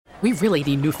We really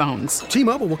need new phones.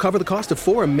 T-Mobile will cover the cost of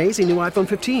 4 amazing new iPhone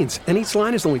 15s, and each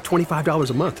line is only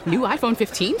 $25 a month. New iPhone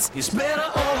 15s? It's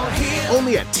better over here.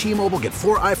 Only at T-Mobile, get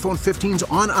 4 iPhone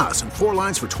 15s on us and 4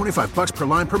 lines for $25 per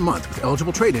line per month with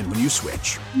eligible trade-in when you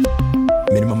switch.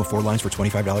 Minimum of 4 lines for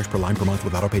 $25 per line per month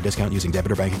with autopay discount using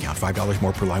debit or bank account. $5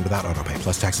 more per line without autopay,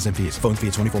 plus taxes and fees. Phone fee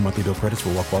at 24 monthly bill credits for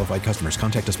well-qualified customers.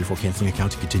 Contact us before canceling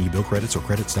account to continue bill credits or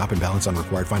credit stop and balance on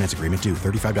required finance agreement due.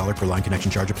 $35 per line connection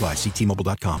charge applies. See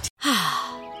T-Mobile.com.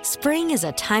 Spring is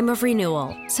a time of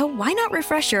renewal, so why not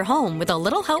refresh your home with a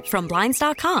little help from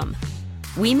Blinds.com?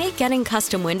 We make getting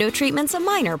custom window treatments a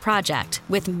minor project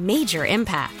with major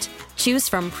impact. Choose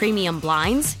from premium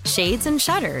blinds, shades, and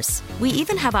shutters. We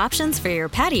even have options for your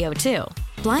patio, too.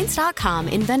 Blinds.com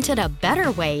invented a better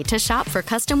way to shop for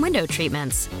custom window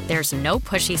treatments. There's no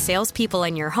pushy salespeople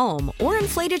in your home or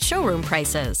inflated showroom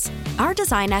prices. Our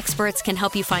design experts can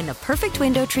help you find the perfect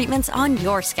window treatments on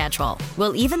your schedule.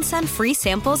 We'll even send free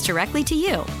samples directly to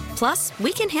you. Plus,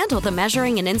 we can handle the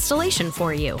measuring and installation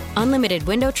for you. Unlimited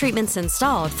window treatments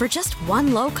installed for just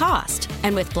one low cost.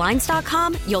 And with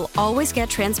Blinds.com, you'll always get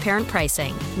transparent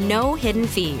pricing. No hidden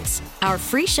fees. Our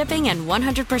free shipping and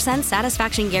 100%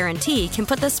 satisfaction guarantee can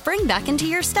put the spring back into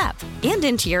your step and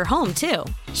into your home, too.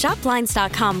 Shop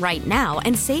Blinds.com right now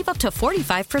and save up to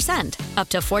 45%. Up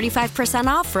to 45%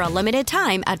 off for a limited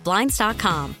time at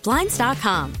Blinds.com.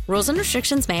 Blinds.com. Rules and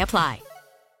restrictions may apply.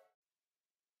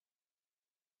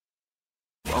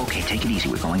 Okay, take it easy.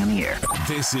 We're going on the air.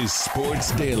 This is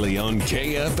Sports Daily on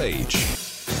KFH.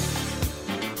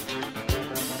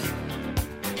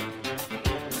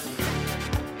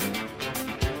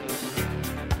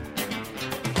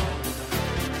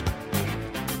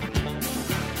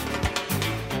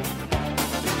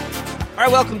 All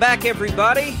right, welcome back,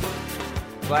 everybody.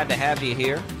 Glad to have you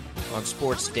here on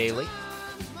Sports Daily.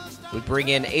 We bring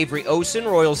in Avery Osen,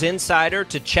 Royals insider,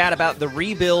 to chat about the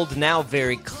rebuild now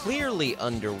very clearly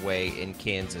underway in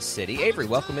Kansas City. Avery,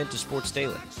 welcome into Sports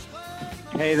Daily.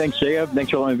 Hey, thanks, Jacob.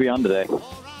 Thanks for letting me be on today.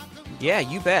 Yeah,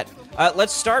 you bet.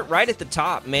 Let's start right at the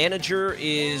top. Manager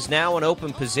is now an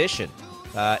open position.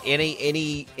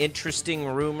 Any interesting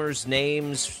rumors,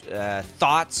 names,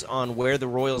 thoughts on where the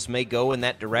Royals may go in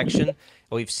that direction?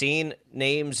 We've seen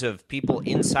names of people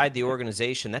inside the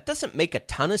organization. That doesn't make a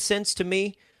ton of sense to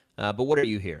me, but what are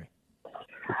you hearing?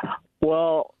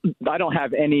 Well, I don't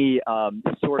have any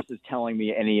sources telling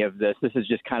me any of this. This is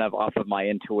just kind of off of my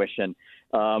intuition.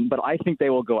 But I think they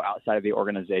will go outside of the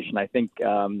organization. I think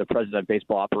the president of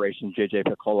baseball operations, J.J.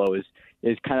 Piccolo,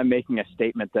 is kind of making a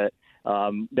statement that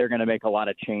they're going to make a lot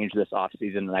of change this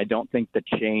offseason. And I don't think the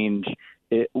change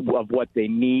of what they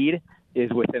need is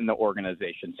within the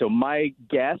organization. So my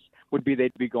guess would be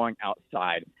they'd be going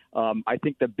outside. I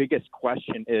think the biggest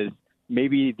question is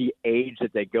maybe the age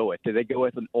that they go with. Do they go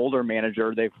with an older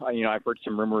manager? I've heard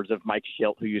some rumors of Mike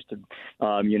Shildt, who used to,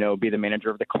 be the manager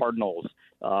of the Cardinals,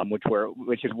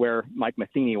 which is where Mike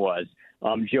Matheny was,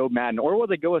 Joe Madden, or will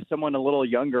they go with someone a little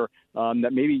younger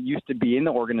that maybe used to be in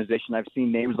the organization? I've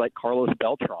seen names like Carlos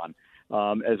Beltran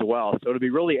as well. So it'll be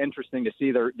really interesting to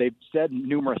see. They've said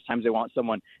numerous times they want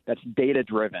someone that's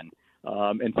data-driven.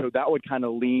 And so that would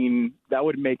that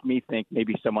would make me think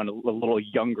maybe someone a little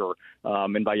younger.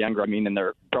 And by younger, I mean in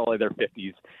probably their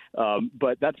 50s.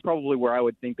 But that's probably where I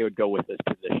would think they would go with this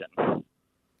position.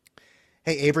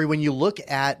 Hey, Avery, when you look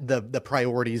at the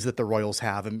priorities that the Royals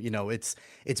have, and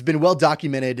it's been well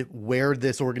documented where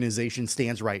this organization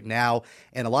stands right now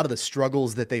and a lot of the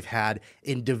struggles that they've had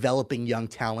in developing young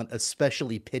talent,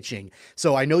 especially pitching.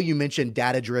 So I know you mentioned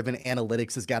data-driven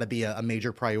analytics has got to be a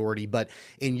major priority, but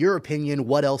in your opinion,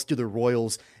 what else do the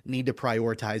Royals need to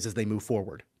prioritize as they move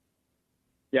forward?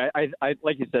 Yeah, I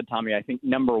like you said, Tommy, I think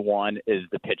number one is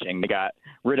the pitching. They got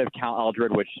rid of Cal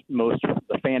Eldred, which most of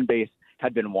the fan base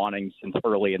had been wanting since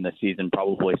early in the season,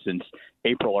 probably since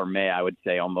April or May, I would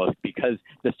say almost, because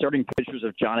the starting pitchers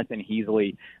of Jonathan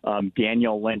Heasley,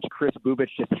 Daniel Lynch, Chris Bubich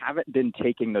just haven't been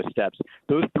taking those steps.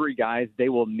 Those three guys, they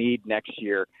will need next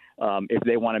year if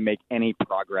they want to make any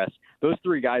progress. Those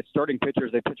three guys, starting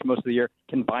pitchers, they pitch most of the year,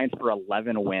 combined for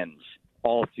 11 wins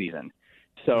all season.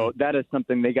 So that is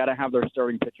something they got to have their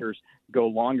starting pitchers go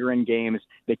longer in games.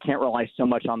 They can't rely so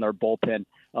much on their bullpen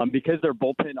because their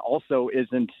bullpen also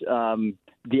isn't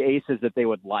the aces that they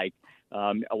would like.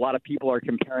 A lot of people are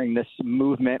comparing this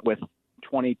movement with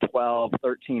 2012,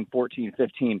 13, 14,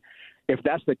 15. If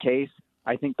that's the case,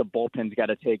 I think the bullpen's got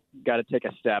to take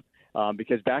a step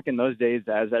because back in those days,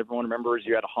 as everyone remembers,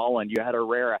 you had Holland, you had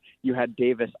Herrera, you had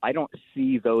Davis. I don't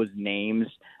see those names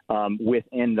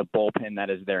within the bullpen that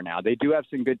is there now. They do have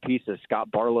some good pieces.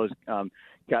 Scott Barlow's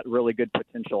got really good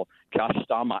potential. Josh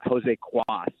Staumont, Jose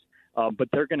Cuas. but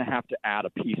they're going to have to add a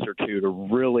piece or two to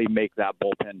really make that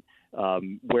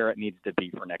bullpen where it needs to be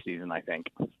for next season, I think.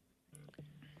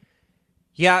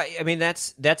 Yeah, I mean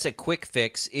that's a quick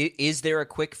fix. Is there a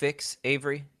quick fix,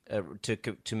 Avery,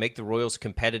 to make the Royals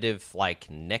competitive like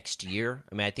next year?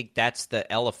 I mean, I think that's the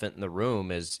elephant in the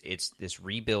room. Is this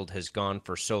rebuild has gone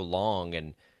for so long,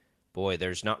 and boy,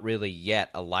 there's not really yet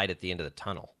a light at the end of the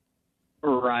tunnel.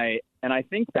 Right. And I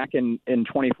think back in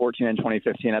 2014 and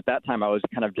 2015, at that time, I was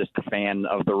kind of just a fan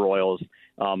of the Royals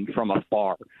from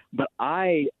afar. But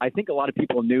I think a lot of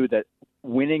people knew that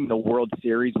winning the World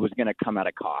Series was going to come at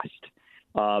a cost.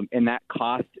 And that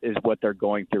cost is what they're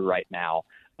going through right now.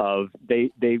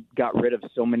 They got rid of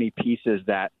so many pieces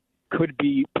that could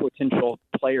be potential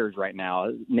players right now.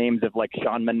 Names of like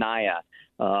Sean Manaea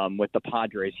with the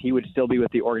Padres. He would still be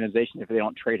with the organization if they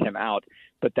don't trade him out.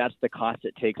 But that's the cost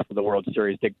it takes for the World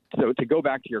Series. So to go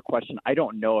back to your question, I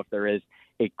don't know if there is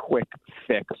a quick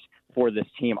fix for this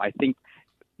team. I think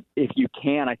if you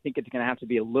can, I think it's going to have to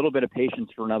be a little bit of patience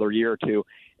for another year or two.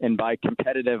 And by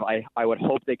competitive, I would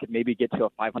hope they could maybe get to a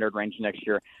 500 range next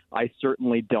year. I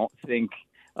certainly don't think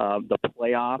the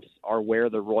playoffs are where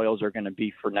the Royals are going to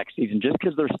be for next season, just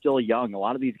because they're still young. A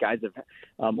lot of these guys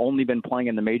have only been playing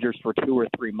in the majors for 2 or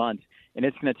 3 months, and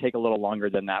it's going to take a little longer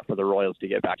than that for the Royals to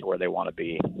get back to where they want to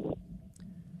be.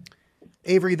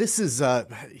 Avery, this is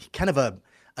kind of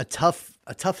a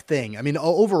tough thing. I mean,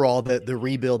 overall, the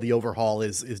rebuild, the overhaul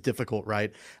is difficult,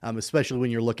 right? Especially when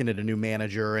you're looking at a new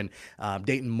manager, and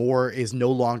Dayton Moore is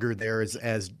no longer there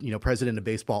as president of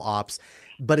baseball ops.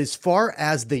 But as far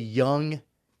as the young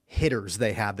hitters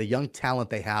they have, the young talent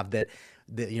they have that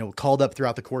called up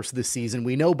throughout the course of the season,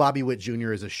 we know Bobby Witt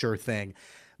Jr. is a sure thing.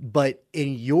 But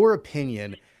in your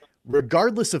opinion,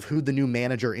 regardless of who the new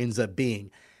manager ends up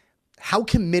being, how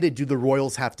committed do the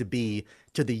Royals have to be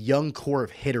to the young core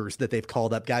of hitters that they've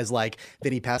called up, guys like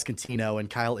Vinny Pasquantino and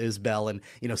Kyle Isbell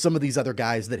and, some of these other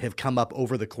guys that have come up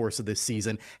over the course of this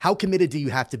season? How committed do you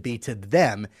have to be to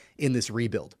them in this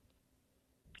rebuild?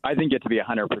 I think you have to be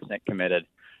 100% committed.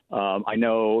 I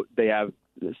know they have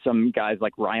some guys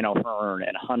like Ryan O'Hearn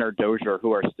and Hunter Dozier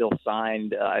who are still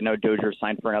signed. I know Dozier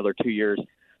signed for another 2 years.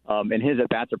 And his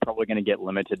at-bats are probably going to get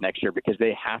limited next year because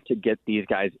they have to get these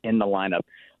guys in the lineup.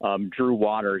 Drew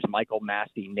Waters, Michael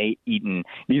Massey, Nate Eaton.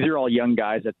 These are all young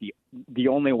guys that the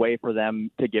only way for them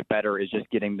to get better is just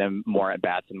getting them more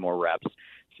at-bats and more reps.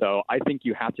 So I think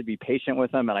you have to be patient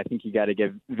with them, and I think you got to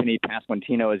give Vinny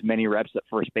Pasquantino as many reps at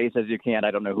first base as you can. I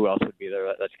don't know who else would be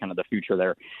there. That's kind of the future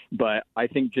there. But I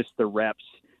think just the reps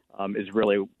is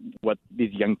really what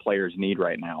these young players need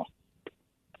right now.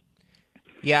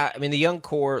 Yeah, I mean, the young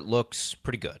core looks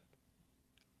pretty good.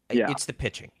 Yeah. It's the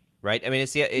pitching, right? I mean,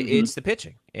 it's the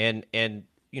pitching. And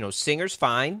Singer's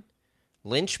fine.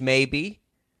 Lynch maybe.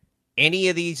 Any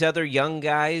of these other young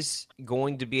guys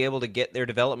going to be able to get their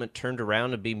development turned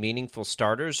around and be meaningful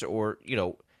starters? Or,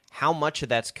 how much of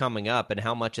that's coming up and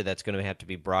how much of that's going to have to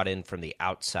be brought in from the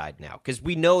outside now? Because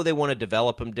we know they want to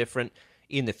develop them different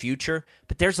in the future,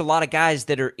 but there's a lot of guys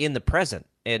that are in the present.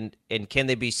 And can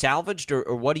they be salvaged,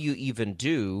 or what do you even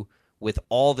do with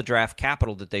all the draft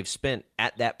capital that they've spent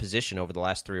at that position over the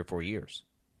last 3 or 4 years?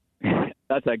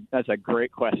 That's a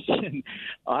great question.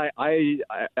 I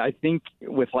think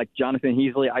with like Jonathan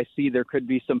Heasley, I see there could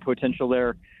be some potential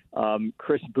there.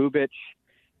 Chris Bubich,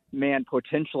 man,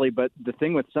 potentially. But the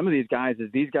thing with some of these guys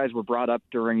is these guys were brought up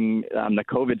during the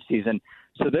COVID season,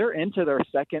 so they're into their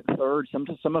second, third,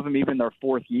 some of them even their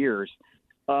fourth years.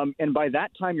 And by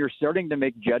that time, you're starting to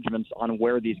make judgments on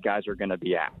where these guys are going to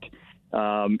be at.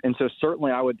 And so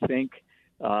certainly I would think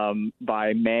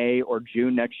by May or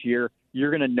June next year, you're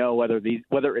going to know whether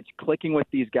it's clicking with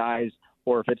these guys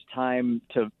or if it's time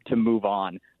to move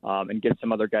on and get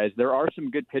some other guys. There are some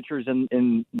good pitchers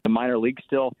in the minor league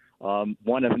still.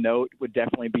 One of note would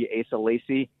definitely be Asa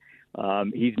Lacy.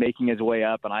 He's making his way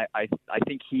up, and I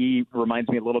think he reminds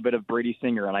me a little bit of Brady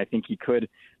Singer, and I think he could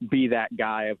be that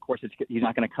guy. Of course, he's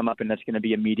not going to come up and that's going to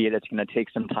be immediate. It's going to take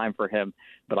some time for him.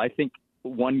 But I think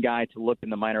one guy to look in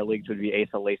the minor leagues would be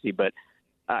Asa Lacy. But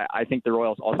I think the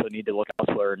Royals also need to look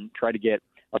elsewhere and try to get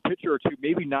a pitcher or two,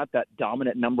 maybe not that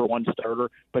dominant number one starter,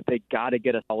 but they got to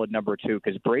get a solid number two,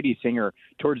 because Brady Singer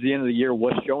towards the end of the year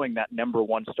was showing that number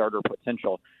one starter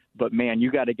potential. But man,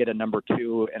 you got to get a number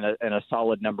two and a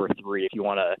solid number three if you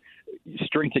want to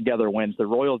string together wins. The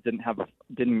Royals didn't have a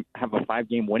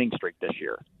 5-game winning streak this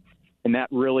year, and that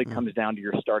really comes down to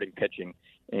your starting pitching.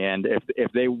 And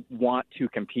if they want to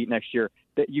compete next year,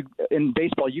 in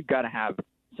baseball you've got to have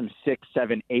some 6,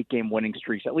 7, 8-game winning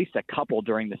streaks, at least a couple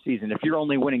during the season. If you're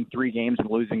only winning 3 games and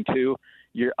losing 2,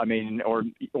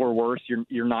 or worse,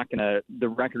 you're not gonna. The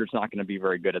record is not going to be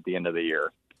very good at the end of the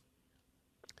year.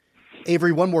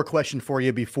 Avery, one more question for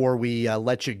you before we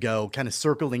let you go, kind of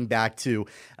circling back to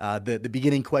the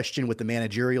beginning question with the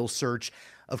managerial search.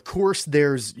 Of course,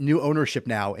 there's new ownership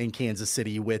now in Kansas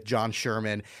City with John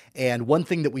Sherman. And one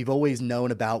thing that we've always known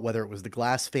about, whether it was the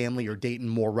Glass family or Dayton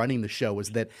Moore running the show, is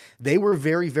that they were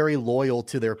very, very loyal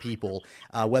to their people,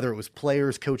 whether it was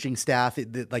players, coaching staff.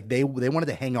 They wanted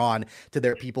to hang on to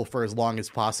their people for as long as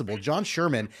possible. John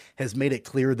Sherman has made it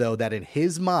clear, though, that in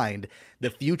his mind, the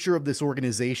future of this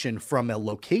organization from a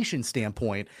location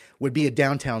standpoint would be a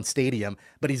downtown stadium,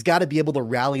 but he's got to be able to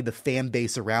rally the fan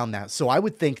base around that. So I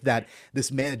would think that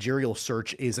this managerial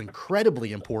search is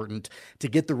incredibly important to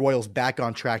get the Royals back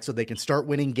on track so they can start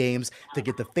winning games, to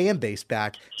get the fan base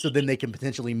back, so then they can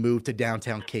potentially move to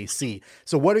downtown KC.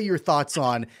 So what are your thoughts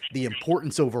on the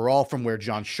importance overall from where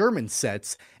John Sherman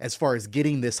sits as far as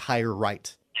getting this hire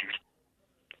right?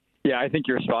 Yeah, I think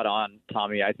you're spot on,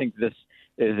 Tommy. I think this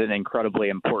is an incredibly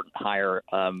important hire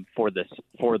for this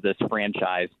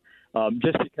franchise,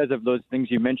 just because of those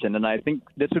things you mentioned. And I think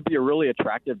this would be a really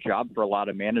attractive job for a lot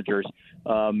of managers.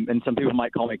 And some people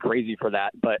might call me crazy for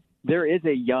that, but there's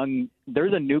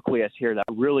a nucleus here that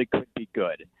really could be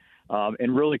good,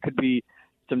 and really could be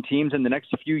some teams in the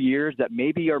next few years that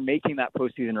maybe are making that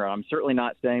postseason run. I'm certainly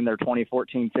not saying they're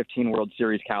 2014-15 World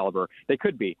Series caliber. They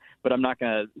could be, but I'm not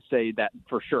going to say that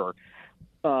for sure.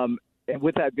 And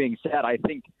with that being said, I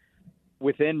think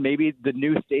within maybe the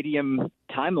new stadium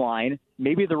timeline,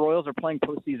 maybe the Royals are playing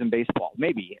postseason baseball.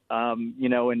 Maybe,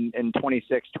 in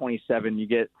 26, 27, you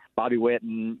get Bobby Witt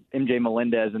and MJ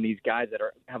Melendez and these guys that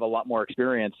have a lot more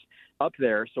experience up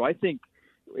there. So I think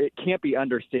it can't be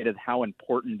understated how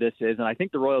important this is. And I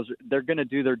think the Royals, they're going to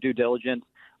do their due diligence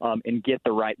and get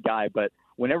the right guy. But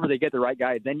whenever they get the right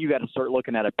guy, then you got to start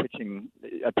looking at a pitching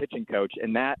coach.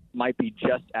 And that might be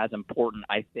just as important,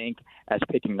 I think, as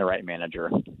picking the right manager.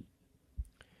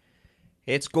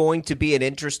 It's going to be an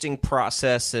interesting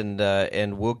process,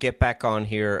 and we'll get back on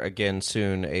here again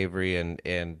soon, Avery,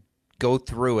 and go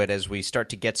through it as we start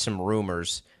to get some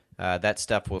rumors. That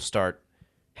stuff will start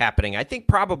happening, I think,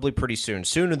 probably pretty soon.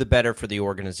 Sooner the better for the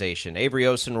organization. Avery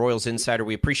Osen, Royals Insider,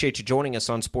 we appreciate you joining us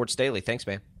on Sports Daily. Thanks,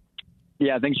 man.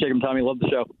 Yeah, thanks, Jacob and Tommy. Love the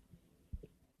show.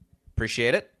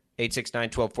 Appreciate it.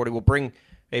 869-1240. We'll bring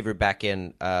Avery back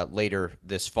in later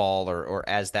this fall or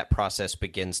as that process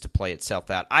begins to play itself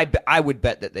out. I would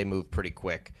bet that they move pretty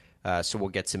quick, so we'll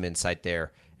get some insight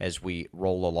there as we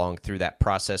roll along through that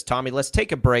process. Tommy, let's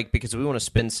take a break because we want to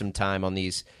spend some time on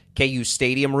these KU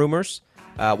Stadium rumors.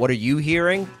 What are you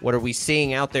hearing? What are we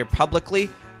seeing out there publicly?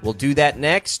 We'll do that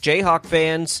next. Jayhawk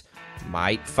fans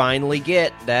might finally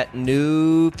get that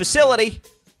new facility.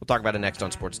 We'll talk about it next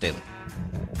on Sports Daily.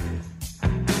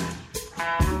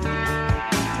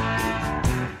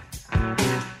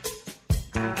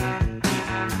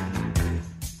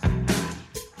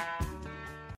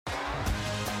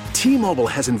 T-Mobile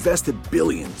has invested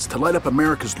billions to light up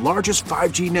America's largest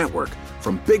 5G network,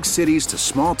 from big cities to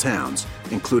small towns,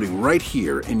 including right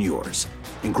here in yours.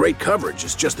 And great coverage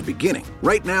is just the beginning.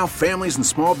 Right now, families and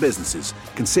small businesses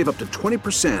can save up to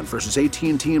 20% versus AT&T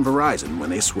and Verizon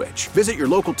when they switch. Visit your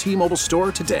local T-Mobile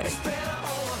store today.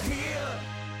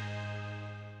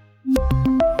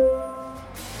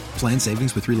 Plan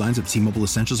savings with 3 lines of T-Mobile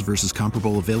Essentials versus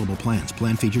comparable available plans.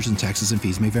 Plan features and taxes and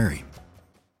fees may vary.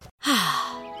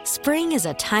 Spring is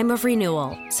a time of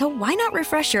renewal, so why not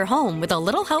refresh your home with a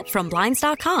little help from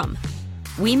Blinds.com?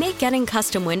 We make getting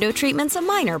custom window treatments a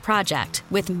minor project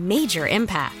with major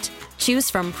impact. Choose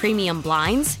from premium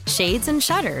blinds, shades, and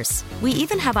shutters. We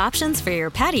even have options for your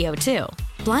patio, too.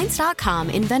 Blinds.com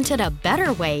invented a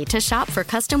better way to shop for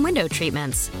custom window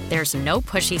treatments. There's no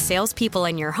pushy salespeople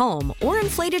in your home or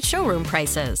inflated showroom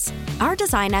prices. Our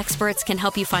design experts can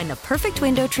help you find the perfect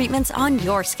window treatments on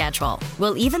your schedule.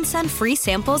 We'll even send free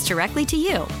samples directly to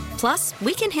you. Plus,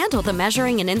 we can handle the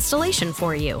measuring and installation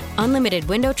for you. Unlimited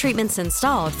window treatments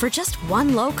installed for just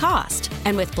one low cost.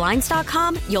 And with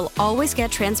Blinds.com, you'll always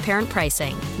get transparent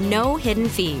pricing. No hidden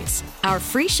fees. Our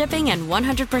free shipping and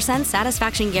 100%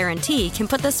 satisfaction guarantee can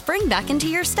put the spring back into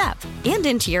your step and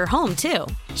into your home, too.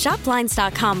 Shop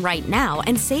Blinds.com right now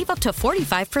and save up to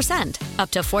 45%.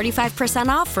 Up to 45%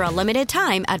 off for a limited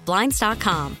time at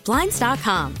Blinds.com.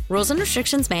 Blinds.com. Rules and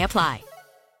restrictions may apply.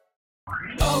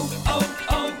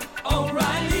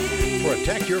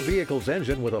 Protect your vehicle's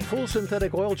engine with a full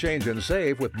synthetic oil change and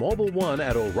save with Mobil 1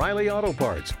 at O'Reilly Auto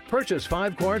Parts. Purchase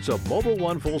 5 quarts of Mobil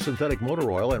 1 full synthetic motor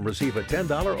oil and receive a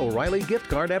 $10 O'Reilly gift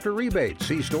card after rebate.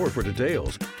 See store for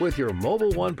details. With your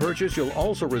Mobil 1 purchase, you'll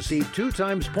also receive 2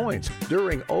 times points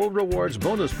during O Rewards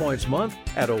Bonus Points Month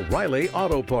at O'Reilly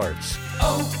Auto Parts.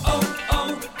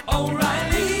 O'Reilly.